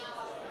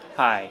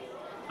Hi,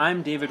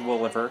 I'm David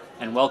Wolliver,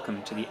 and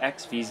welcome to the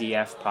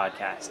XVZF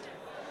podcast.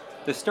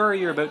 The story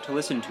you're about to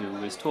listen to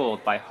was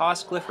told by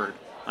Hoss Gifford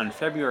on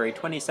February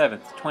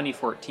 27th,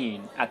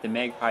 2014 at the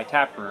Magpie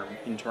Tap Room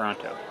in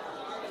Toronto.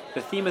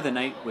 The theme of the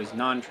night was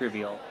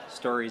non-trivial,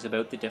 stories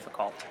about the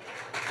difficult.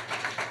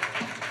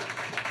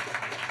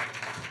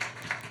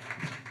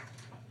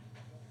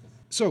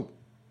 So,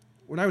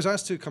 when I was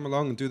asked to come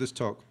along and do this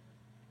talk,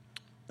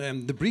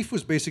 the brief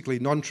was basically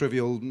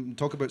non-trivial,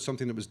 talk about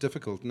something that was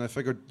difficult. And I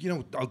figured,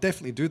 I'll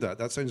definitely do that.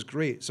 That sounds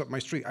great. It's up my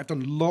street. I've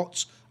done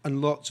lots and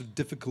lots of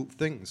difficult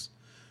things,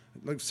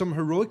 like some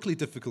heroically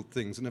difficult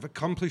things, and I've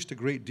accomplished a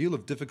great deal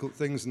of difficult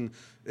things. And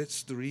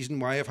it's the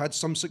reason why I've had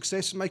some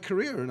success in my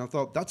career. And I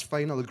thought, that's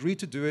fine. I'll agree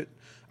to do it.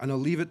 And I'll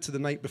leave it to the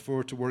night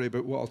before to worry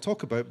about what I'll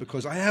talk about,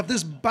 because I have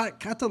this back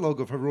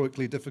catalogue of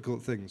heroically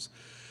difficult things.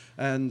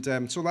 And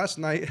so last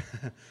night,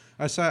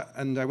 I sat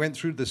and I went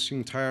through this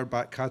entire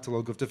back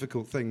catalogue of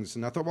difficult things.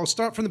 And I thought, well, I'll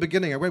start from the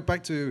beginning. I went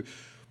back to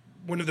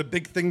one of the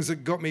big things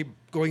that got me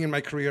going in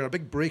my career, a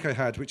big break I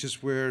had, which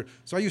is where...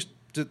 So I used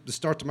to, at the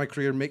start of my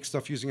career, make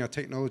stuff using a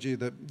technology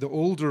that the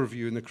older of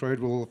you in the crowd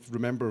will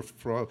remember.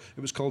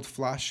 It was called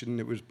Flash, and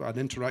it was an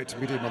interactive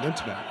medium on the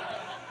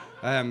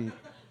internet.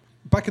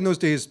 Back in those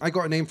days, I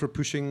got a name for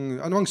pushing,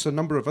 amongst a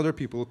number of other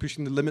people,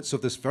 pushing the limits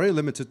of this very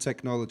limited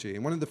technology.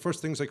 And one of the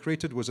first things I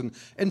created was an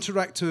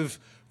interactive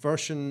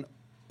version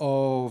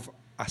of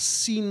a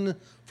scene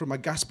from a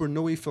Gaspar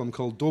Noé film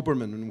called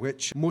Doberman, in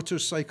which a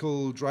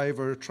motorcycle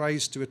driver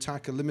tries to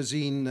attack a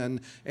limousine and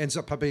ends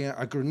up having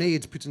a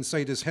grenade put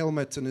inside his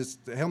helmet, and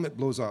the helmet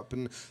blows up.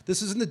 And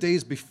this is in the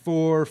days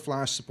before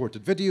Flash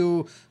supported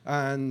video,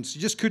 and you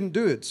just couldn't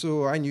do it.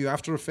 So I knew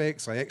After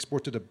Effects. I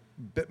exported a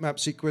bitmap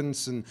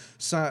sequence and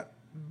sat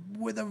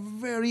with a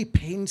very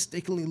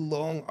painstakingly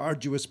long,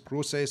 arduous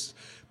process,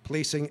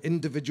 placing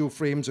individual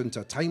frames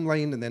into a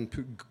timeline and then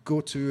put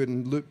go to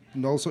and loop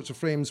and all sorts of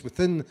frames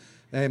within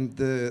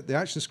the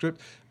action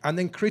script, and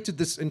then created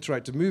this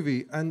interactive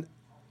movie. And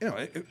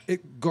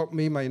it got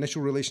me my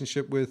initial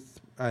relationship with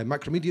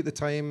Macromedia at the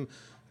time,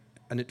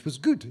 and it was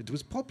good. It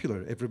was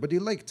popular. Everybody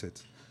liked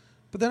it.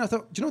 But then I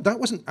thought, that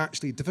wasn't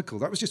actually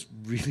difficult. That was just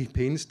really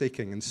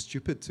painstaking and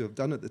stupid to have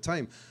done at the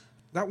time.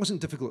 That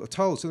wasn't difficult at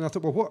all. So then I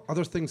thought, well, what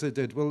other things I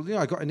did? Well,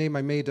 I got a name.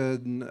 I made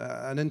an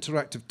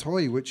interactive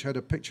toy which had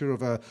a picture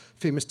of a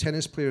famous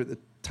tennis player at the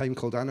time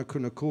called Anna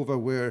Kournikova,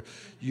 where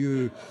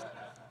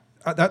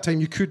at that time,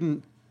 you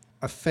couldn't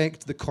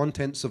affect the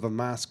contents of a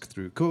mask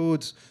through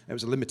codes. It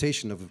was a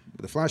limitation of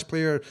the Flash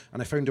player,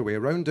 and I found a way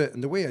around it.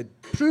 And the way I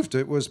proved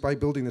it was by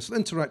building this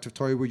interactive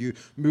toy where you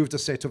moved a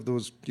set of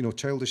those,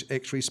 childish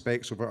X-ray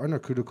specs over Anna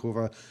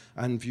Kournikova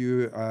and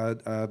view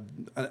a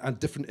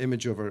different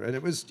image of her. And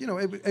it was,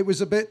 it was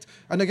a bit.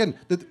 And again,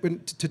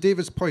 to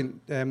David's point.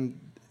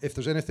 If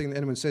there's anything that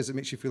anyone says that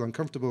makes you feel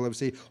uncomfortable, I would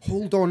say,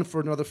 hold on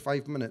for another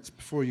 5 minutes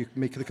before you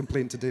make the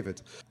complaint to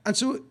David. And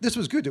so this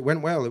was good. It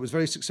went well. It was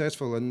very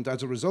successful. And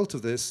as a result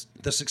of this,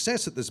 the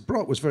success that this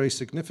brought was very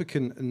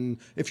significant, and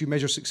if you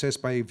measure success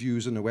by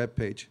views on a web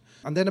page.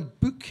 And then a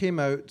book came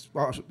out.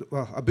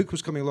 Well, a book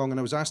was coming along, and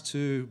I was asked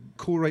to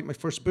co-write my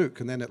first book.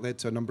 And then it led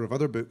to a number of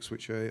other books,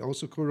 which I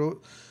also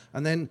co-wrote.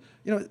 And then,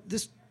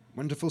 this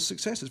wonderful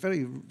success is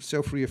very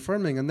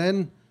self-reaffirming. And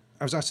then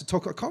I was asked to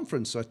talk at a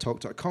conference. So I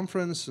talked at a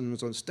conference and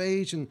was on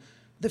stage, and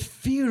the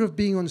fear of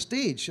being on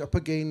stage up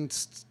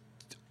against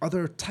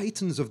other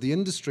titans of the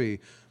industry,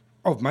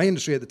 of my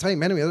industry at the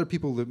time, anyway, other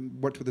people that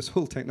worked with this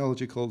whole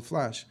technology called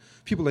Flash,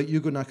 people like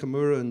Yugo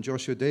Nakamura and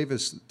Joshua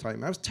Davis at the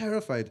time, I was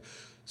terrified.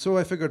 So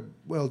I figured,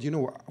 well,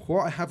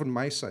 what I have on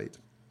my side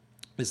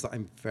is that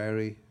I'm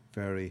very,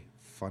 very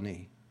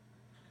funny.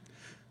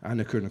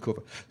 Anna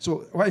Kournikova.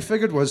 So what I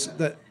figured was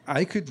that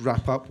I could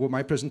wrap up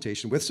my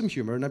presentation with some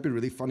humor, and I'd be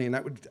really funny, and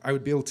I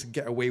would be able to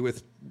get away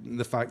with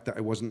the fact that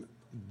I wasn't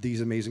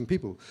these amazing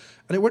people.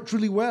 And it worked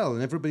really well,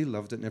 and everybody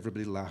loved it, and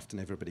everybody laughed,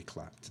 and everybody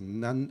clapped.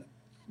 And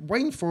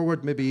wind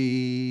forward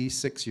maybe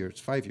 6 years,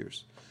 5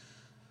 years.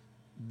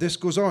 This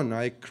goes on.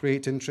 I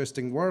create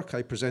interesting work.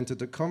 I present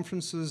it at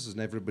conferences, and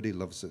everybody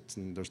loves it.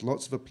 And there's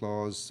lots of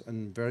applause,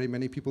 and very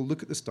many people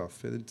look at the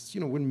stuff. And it's,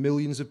 when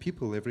millions of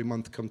people every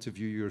month come to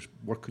view your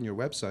work on your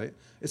website,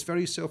 it's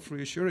very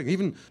self-reassuring.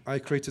 Even I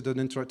created an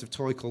interactive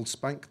toy called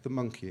Spank the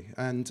Monkey,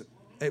 and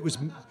it was,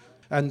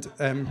 as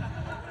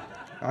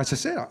I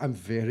said, I'm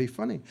very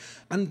funny.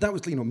 And that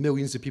was,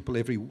 millions of people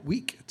every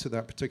week to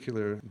that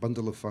particular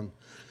bundle of fun.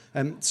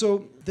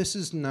 So this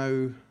is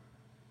now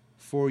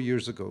 4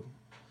 years ago.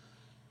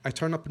 I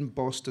turn up in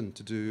Boston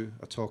to do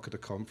a talk at a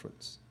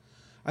conference.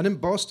 And in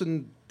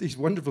Boston, these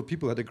wonderful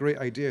people had a great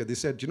idea. They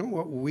said, you know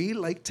what? We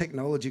like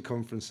technology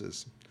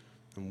conferences.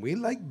 And we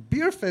like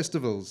beer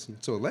festivals.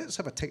 So let's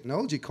have a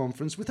technology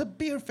conference with a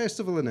beer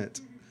festival in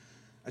it.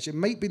 Actually, it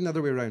might be the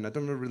other way around. I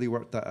don't know really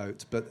worked that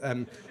out. But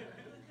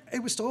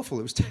it was awful.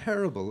 It was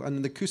terrible.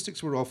 And the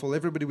acoustics were awful.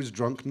 Everybody was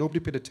drunk. Nobody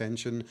paid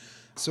attention.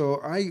 So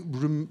I,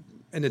 in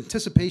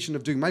anticipation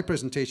of doing my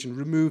presentation,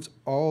 removed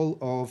all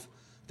of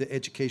the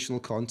educational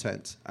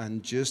content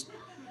and just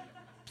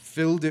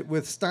filled it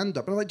with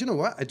stand-up. And I'm like, do you know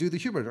what? I do the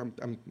humour.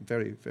 I'm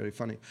very, very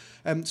funny.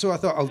 So I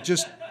thought I'll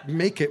just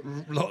make it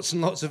lots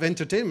and lots of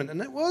entertainment.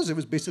 And it was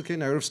basically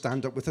an hour of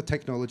stand-up with a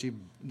technology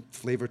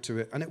flavour to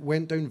it. And it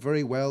went down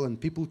very well, and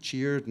people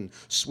cheered and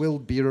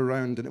swilled beer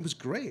around, and it was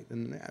great.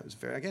 And it was,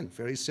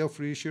 very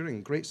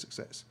self-reassuring, great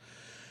success.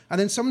 And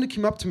then somebody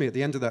came up to me at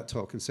the end of that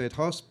talk and said,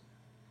 Hoss,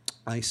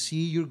 I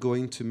see you're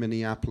going to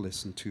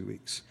Minneapolis in 2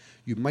 weeks.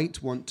 You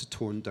might want to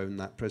tone down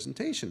that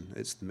presentation.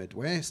 It's the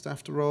Midwest,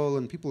 after all,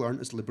 and people aren't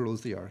as liberal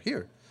as they are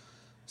here.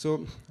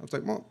 So I was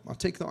like, well, I'll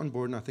take that on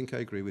board, and I think I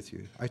agree with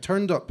you. I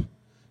turned up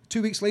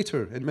 2 weeks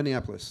later in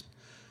Minneapolis.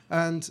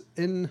 And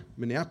in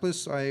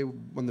Minneapolis,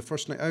 on the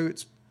first night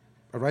out,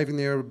 arriving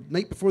there,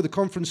 night before the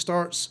conference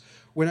starts,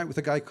 went out with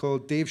a guy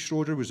called Dave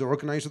Schroeder, who was the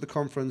organizer of the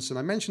conference, and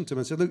I mentioned to him,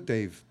 I said, look,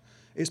 Dave,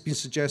 it's been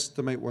suggested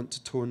I might want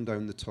to tone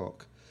down the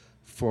talk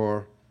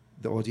for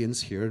the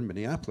audience here in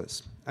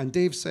Minneapolis. And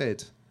Dave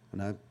said,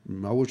 and I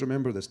always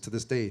remember this to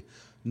this day,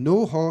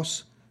 no,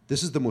 Hoss,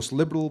 this is the most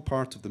liberal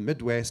part of the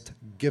Midwest,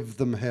 give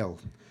them hell.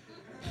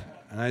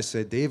 And I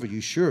said, Dave, are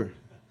you sure?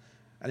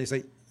 And he's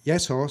like,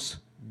 yes, Hoss,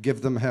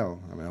 give them hell.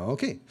 I went,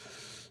 okay.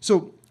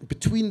 So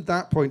between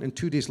that point and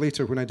 2 days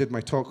later when I did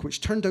my talk,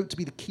 which turned out to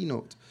be the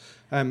keynote,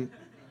 a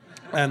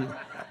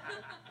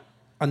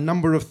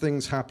number of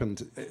things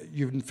happened.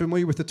 You're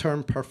familiar with the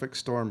term perfect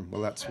storm?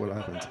 Well, that's what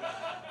happened.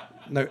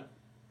 Now,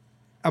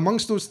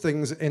 amongst those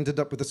things, ended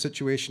up with a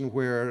situation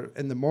where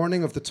in the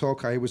morning of the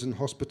talk, I was in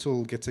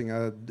hospital getting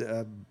a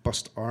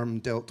bust arm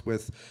dealt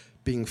with,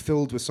 being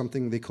filled with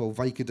something they call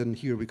Vicodin,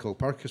 here we call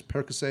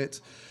Percocet.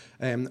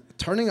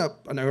 Turning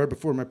up an hour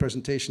before my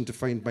presentation to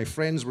find my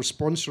friends were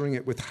sponsoring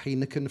it with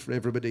Heineken for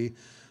everybody.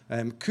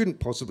 Couldn't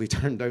possibly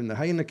turn down the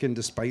Heineken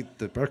despite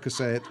the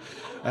Percocet.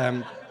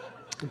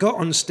 Got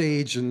on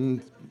stage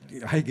and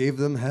I gave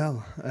them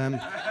hell. And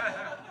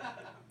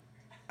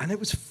it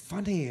was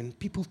funny, and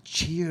people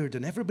cheered,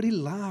 and everybody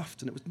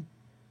laughed, and it was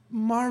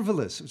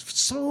marvelous. It was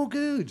so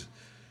good. It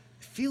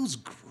feels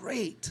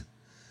great.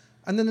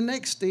 And then the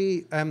next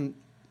day,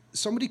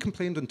 somebody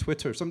complained on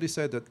Twitter. Somebody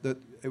said that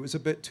it was a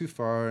bit too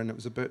far, and it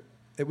was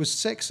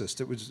sexist.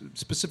 It was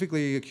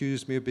specifically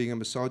accused me of being a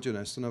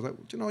misogynist. And I was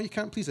like, you know, you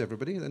can't please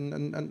everybody.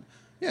 And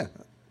yeah,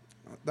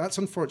 that's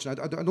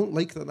unfortunate. I don't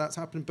like that that's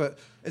happened, but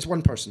it's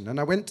one person. And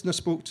I went and I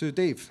spoke to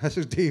Dave. I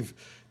said, Dave,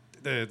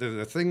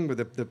 the thing with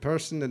the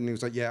person, and he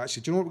was like, yeah,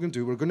 actually, do you know what we're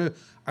going to do?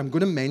 I'm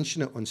going to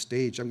mention it on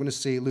stage. I'm going to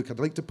say, look, I'd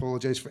like to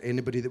apologise for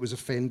anybody that was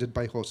offended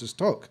by Hoss's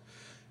talk.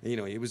 You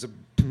know, he was a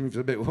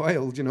bit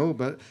wild, you know,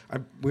 but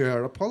we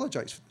are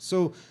apologised.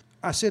 So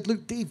I said,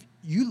 look, Dave,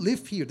 you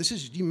live here. This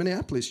is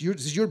Minneapolis.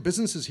 This is your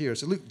businesses here.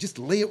 So look, just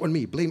lay it on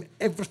me. Blame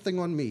everything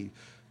on me.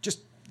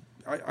 Just,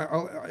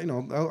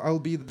 I'll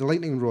be the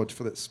lightning rod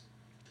for this.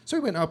 So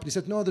he went up and he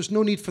said, no, there's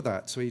no need for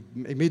that. So he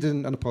made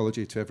an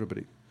apology to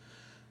everybody.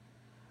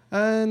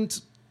 And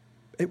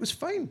it was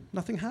fine.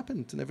 Nothing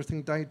happened, and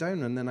everything died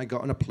down. And then I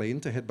got on a plane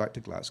to head back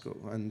to Glasgow.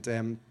 And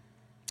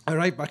I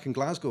arrived back in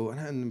Glasgow,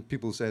 and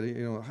people said,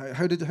 you know,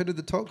 how did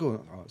the talk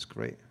go? Oh, it's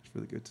great. It's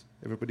really good.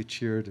 Everybody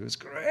cheered. It was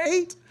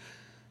great.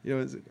 You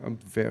know, I'm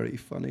very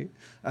funny.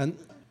 And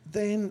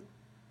then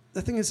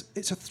the thing is,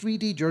 it's a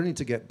 3-day journey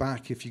to get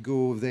back if you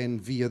go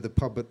then via the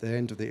pub at the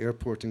end of the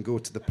airport and go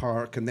to the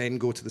park and then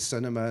go to the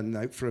cinema and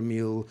out for a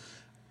meal.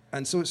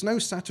 And so it's now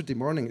Saturday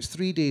morning. It's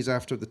 3 days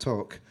after the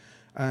talk.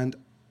 And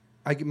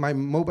my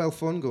mobile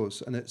phone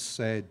goes, and it's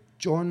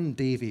John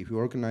Davey, who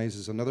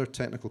organises another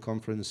technical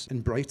conference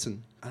in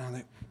Brighton. And I'm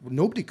like, well,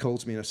 nobody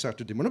calls me on a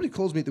Saturday morning. Nobody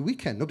calls me at the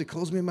weekend. Nobody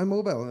calls me on my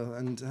mobile.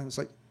 And I was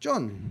like,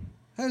 John,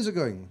 how's it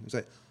going? He was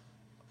like,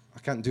 I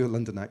can't do a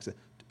London accent.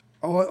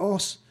 Oh,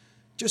 Oss,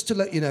 just to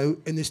let you know,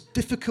 in this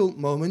difficult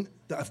moment,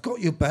 that I've got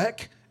your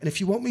back. And if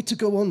you want me to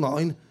go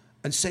online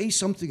and say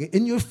something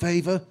in your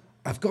favour,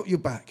 I've got your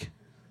back.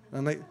 And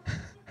I'm like...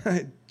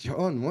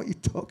 John, what are you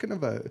talking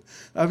about?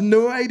 I have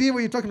no idea what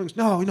you're talking about.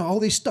 No, all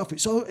this stuff,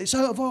 it's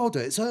out of order.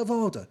 It's out of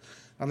order.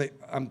 I'm like,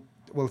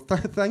 well,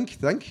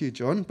 thank you,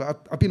 John,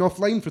 but I've been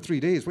offline for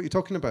 3 days. What are you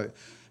talking about?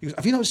 He goes,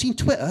 have you not seen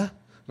Twitter?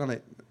 And I'm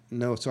like,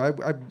 no. So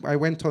I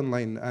went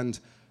online, and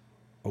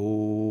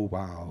oh,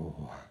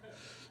 wow.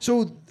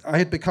 So I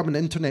had become an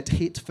internet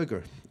hate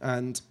figure,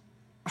 and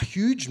a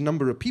huge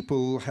number of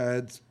people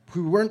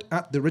who weren't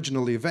at the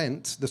original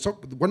event.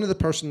 One of the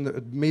person that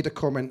had made a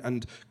comment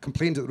and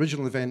complained at the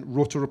original event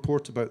wrote a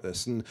report about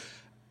this. And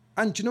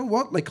you know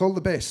what? Like all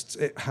the best,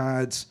 it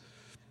had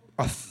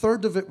a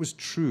third of it was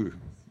true.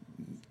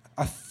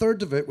 A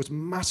third of it was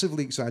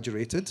massively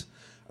exaggerated,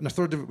 and a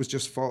third of it was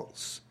just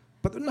false.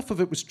 But enough of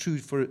it was true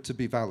for it to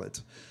be valid.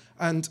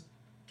 And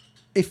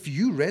if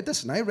you read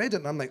this, and I read it,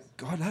 and I'm like,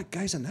 God, that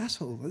guy's an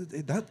asshole.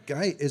 That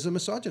guy is a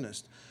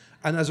misogynist.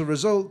 And as a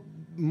result,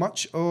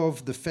 much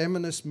of the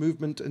feminist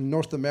movement in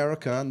North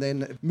America and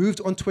then moved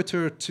on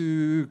Twitter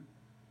to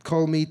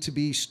call me to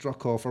be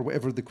struck off or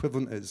whatever the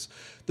equivalent is.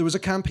 There was a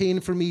campaign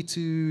for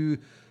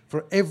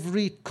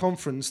every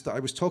conference that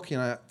I was talking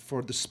at,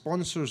 for the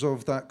sponsors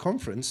of that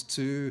conference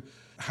to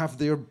have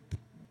their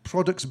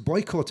products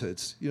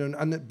boycotted. You know,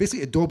 and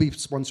basically Adobe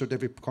sponsored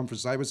every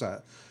conference I was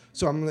at.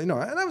 So I'm, and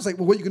I was like,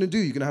 well, what are you going to do?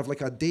 You're going to have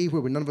like a day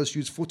where none of us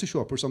use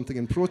Photoshop or something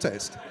in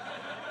protest.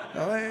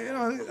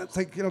 It's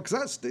like,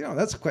 because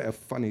that's quite a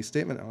funny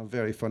statement. I'm a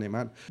very funny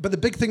man. But the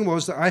big thing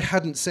was that I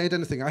hadn't said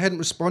anything. I hadn't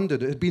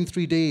responded. It had been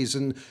 3 days,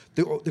 and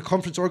the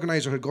conference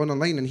organizer had gone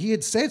online, and he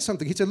had said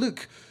something. He said,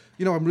 look,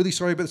 I'm really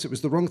sorry about this. It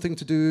was the wrong thing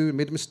to do. I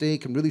made a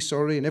mistake. I'm really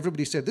sorry. And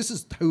everybody said, this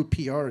is how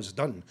PR is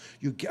done.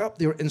 You get up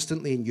there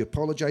instantly and you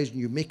apologize and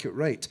you make it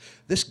right.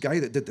 This guy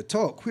that did the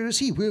talk, where is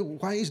he?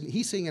 Why isn't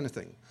he saying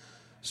anything?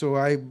 So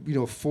I,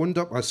 phoned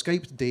up, I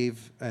Skyped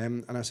Dave,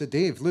 and I said,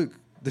 Dave, look,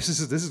 this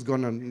is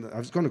going on. I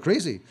was going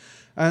crazy.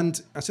 And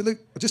I said, look,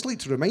 I'd just like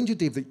to remind you,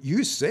 Dave, that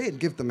you said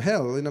give them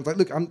hell. And I'm like,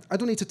 look, I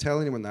don't need to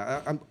tell anyone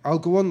that. I'll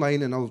go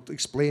online and I'll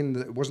explain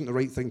that it wasn't the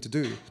right thing to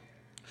do.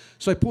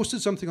 So I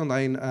posted something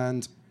online,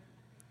 and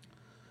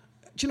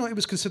it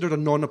was considered a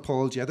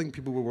non-apology. I think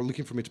people were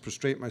looking for me to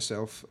prostrate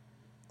myself.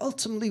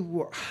 Ultimately,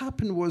 what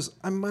happened was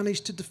I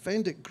managed to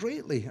defend it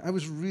greatly. I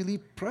was really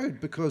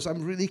proud because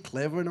I'm really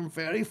clever and I'm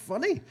very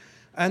funny.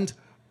 And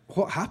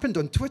what happened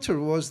on Twitter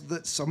was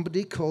that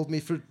somebody called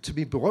me to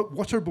be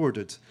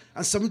waterboarded,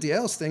 and somebody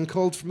else then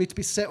called for me to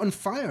be set on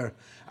fire.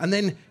 And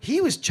then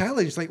he was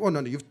challenged, like, oh, no,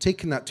 you've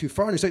taken that too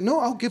far. And he's like, no,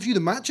 I'll give you the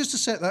matches to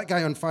set that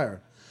guy on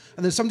fire.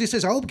 And then somebody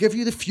says, I'll give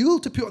you the fuel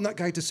to put on that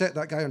guy to set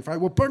that guy on fire.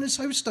 We'll burn his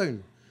house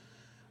down.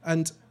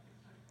 And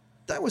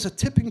that was a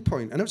tipping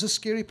point, and it was a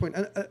scary point.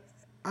 And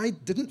I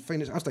didn't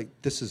find it. I was like,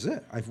 this is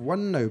it. I've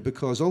won now,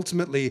 because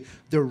ultimately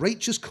the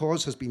righteous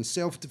cause has been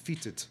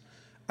self-defeated.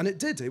 And it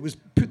did. It was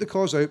put the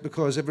cause out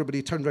because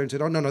everybody turned around and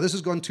said, oh, no, this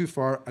has gone too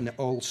far, and it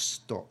all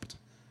stopped.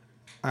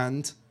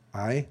 And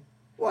I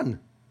won.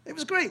 It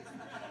was great.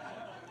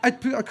 I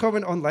put a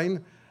comment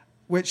online,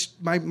 which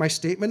my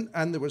statement,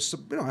 and there was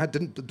some, I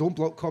don't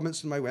block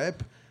comments on my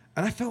web,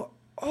 and I felt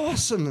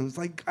awesome. It was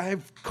like,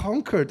 I've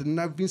conquered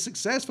and I've been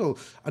successful.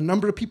 A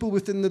number of people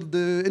within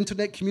the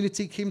internet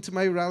community came to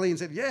my rally and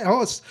said, yeah,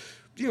 Hoss,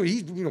 where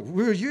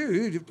are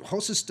you?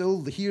 Hoss is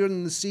still here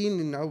in the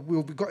scene, and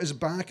we got his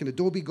back, and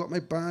Adobe got my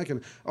back,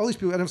 and all these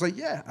people. And I was like,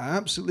 yeah, I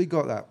absolutely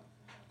got that.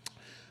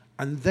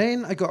 And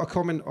then I got a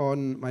comment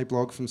on my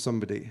blog from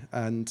somebody,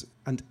 and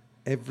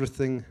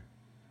everything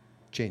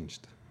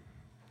changed.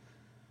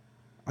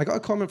 I got a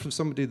comment from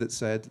somebody that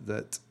said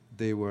that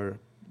they were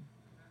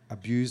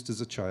abused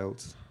as a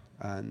child,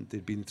 and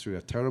they'd been through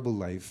a terrible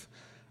life,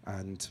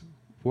 and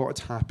what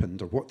had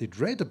happened, or what they'd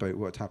read about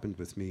what had happened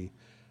with me,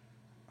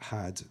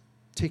 had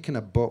taken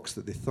a box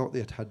that they thought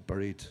they had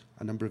buried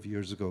a number of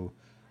years ago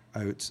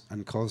out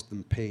and caused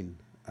them pain.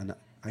 And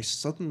I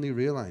suddenly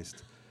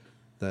realized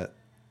that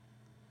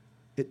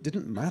it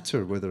didn't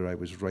matter whether I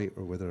was right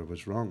or whether I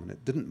was wrong, and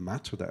it didn't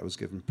matter that I was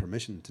given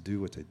permission to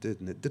do what I did,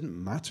 and it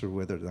didn't matter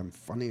whether I'm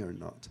funny or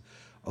not.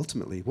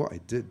 Ultimately, what I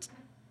did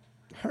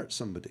hurt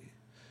somebody.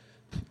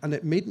 And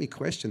it made me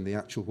question the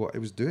actual what I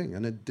was doing.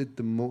 And it did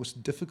the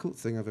most difficult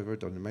thing I've ever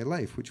done in my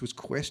life, which was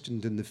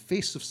questioned in the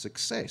face of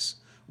success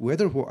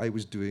whether what I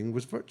was doing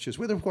was virtuous,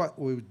 whether what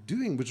I was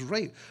doing was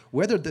right,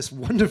 whether this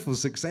wonderful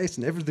success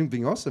and everything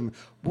being awesome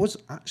was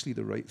actually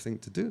the right thing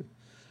to do.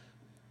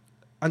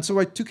 And so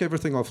I took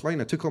everything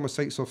offline. I took all my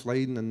sites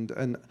offline.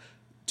 And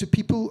to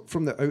people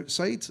from the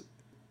outside,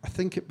 I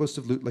think it must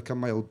have looked like a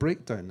mild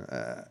breakdown.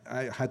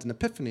 I had an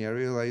epiphany. I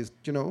realized,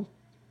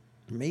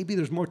 maybe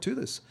there's more to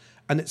this.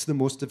 And it's the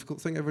most difficult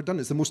thing I've ever done.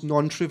 It's the most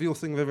non-trivial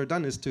thing I've ever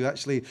done, is to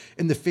actually,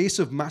 in the face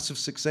of massive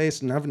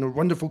success and having a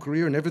wonderful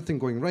career and everything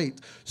going right,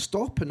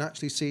 stop and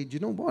actually say, you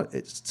know what?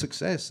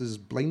 Success is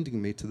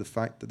blinding me to the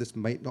fact that this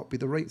might not be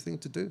the right thing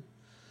to do.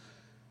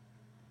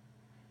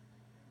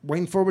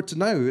 Wind forward to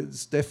now,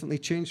 it's definitely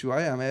changed who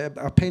I am.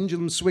 A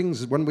pendulum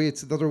swings one way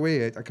to the other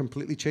way. I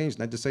completely changed,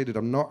 and I decided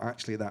I'm not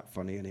actually that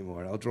funny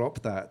anymore. I'll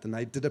drop that. And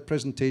I did a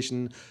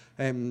presentation.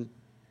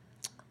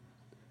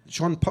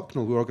 Sean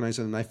Pucknell, who organised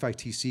an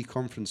FITC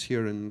conference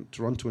here in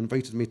Toronto,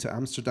 invited me to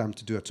Amsterdam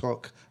to do a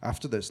talk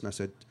after this. And I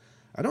said,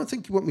 I don't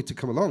think you want me to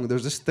come along.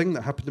 There's this thing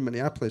that happened in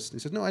Minneapolis. And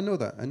he said, no, I know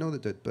that. I know they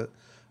did. But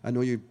I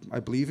know you. I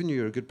believe in you.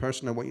 You're a good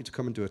person. I want you to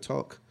come and do a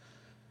talk.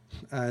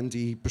 And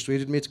he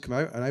persuaded me to come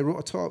out. And I wrote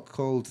a talk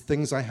called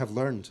Things I Have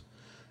Learned.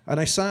 And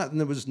I sat, and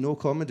there was no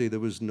comedy.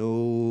 There was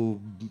no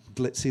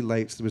glitzy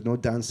lights. There was no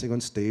dancing on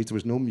stage. There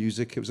was no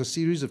music. It was a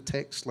series of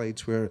text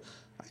slides where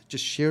I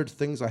just shared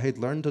things I had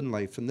learned in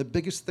life, and the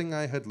biggest thing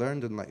I had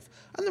learned in life.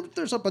 And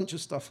there's a bunch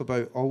of stuff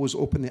about always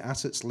open the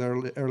assets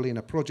early in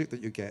a project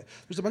that you get.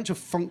 There's a bunch of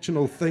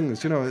functional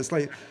things, It's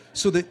like,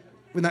 so that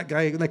when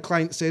the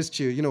client says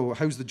to you,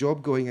 how's the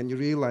job going, and you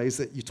realise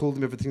that you told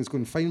him everything's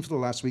going fine for the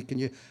last week,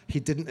 and he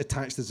didn't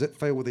attach the zip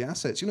file with the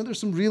assets. There's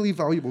some really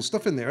valuable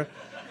stuff in there.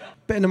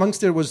 But in amongst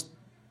there was,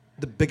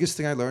 the biggest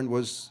thing I learned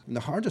was, and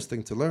the hardest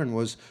thing to learn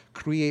was,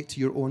 create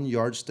your own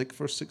yardstick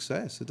for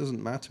success. It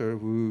doesn't matter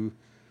who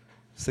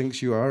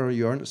thinks you are or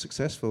you aren't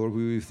successful, or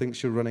who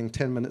thinks you're running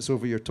 10 minutes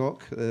over your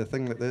talk, a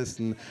thing like this,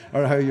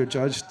 or how you're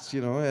judged,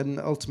 and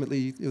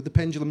ultimately the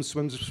pendulum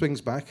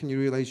swings back, and you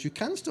realise you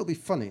can still be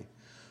funny,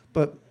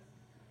 but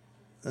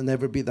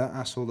never be that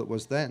asshole that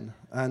was then.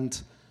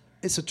 And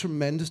it's a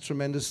tremendous,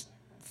 tremendous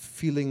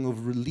feeling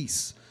of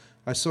release.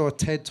 I saw a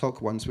TED talk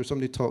once where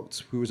somebody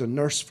talked who was a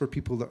nurse for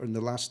people that are in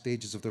the last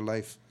stages of their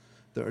life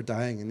that are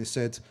dying, and they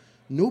said,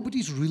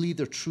 nobody's really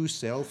their true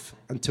self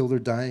until they're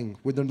dying.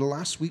 When they're in the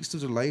last weeks of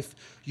their life,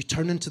 you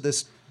turn into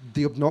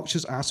the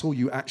obnoxious asshole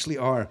you actually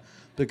are,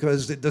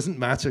 because it doesn't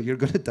matter, you're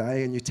going to die,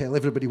 and you tell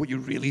everybody what you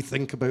really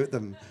think about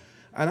them.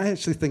 And I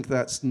actually think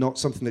that's not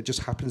something that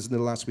just happens in the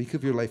last week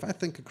of your life. I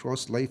think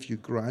across life you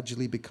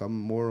gradually become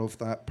more of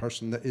that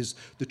person that is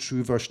the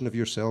true version of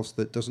yourself,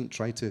 that doesn't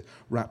try to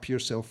wrap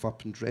yourself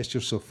up and dress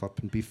yourself up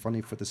and be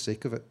funny for the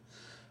sake of it.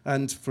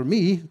 And for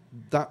me,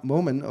 that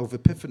moment of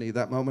epiphany,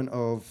 that moment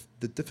of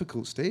the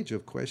difficult stage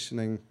of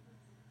questioning,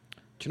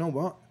 do you know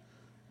what?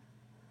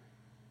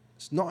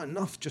 It's not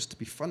enough just to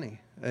be funny.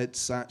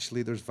 It's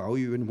actually, there's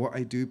value in what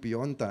I do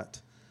beyond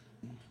that.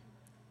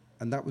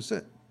 And that was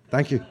it.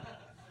 Thank you.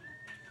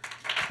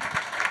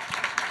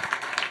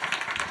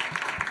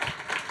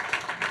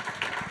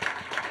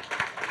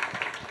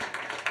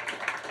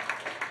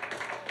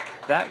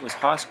 That was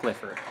Haas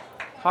Gifford.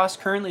 Haas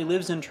currently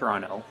lives in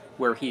Toronto,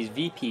 where he's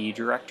VP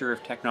Director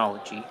of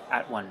Technology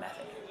at One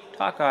Method.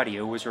 Talk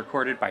audio was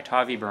recorded by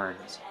Tavi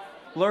Burns.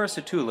 Laura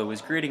Satula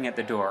was greeting at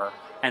the door,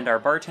 and our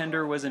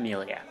bartender was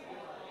Amelia.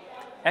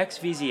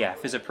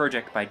 XVZF is a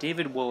project by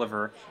David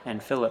Wolliver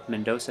and Philip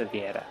Mendoza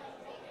Vieira.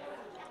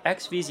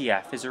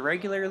 XVZF is a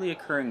regularly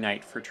occurring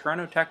night for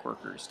Toronto tech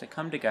workers to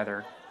come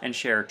together and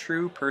share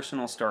true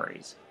personal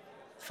stories.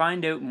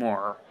 Find out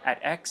more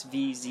at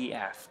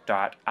xvzf.io.